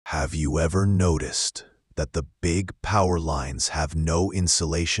Have you ever noticed that the big power lines have no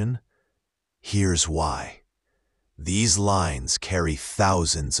insulation? Here's why. These lines carry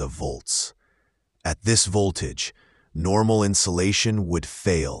thousands of volts. At this voltage, normal insulation would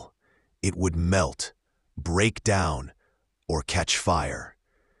fail. It would melt, break down, or catch fire.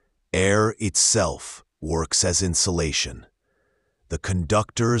 Air itself works as insulation. The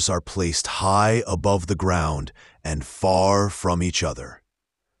conductors are placed high above the ground and far from each other.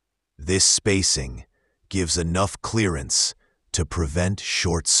 This spacing gives enough clearance to prevent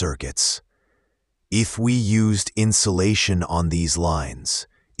short circuits. If we used insulation on these lines,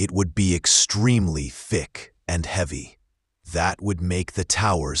 it would be extremely thick and heavy. That would make the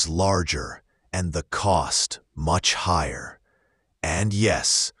towers larger and the cost much higher. And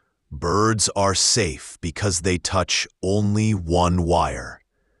yes, birds are safe because they touch only one wire.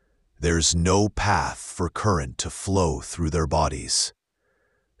 There's no path for current to flow through their bodies.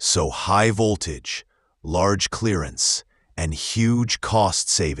 So high voltage, large clearance, and huge cost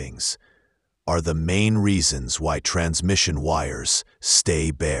savings are the main reasons why transmission wires stay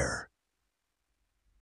bare.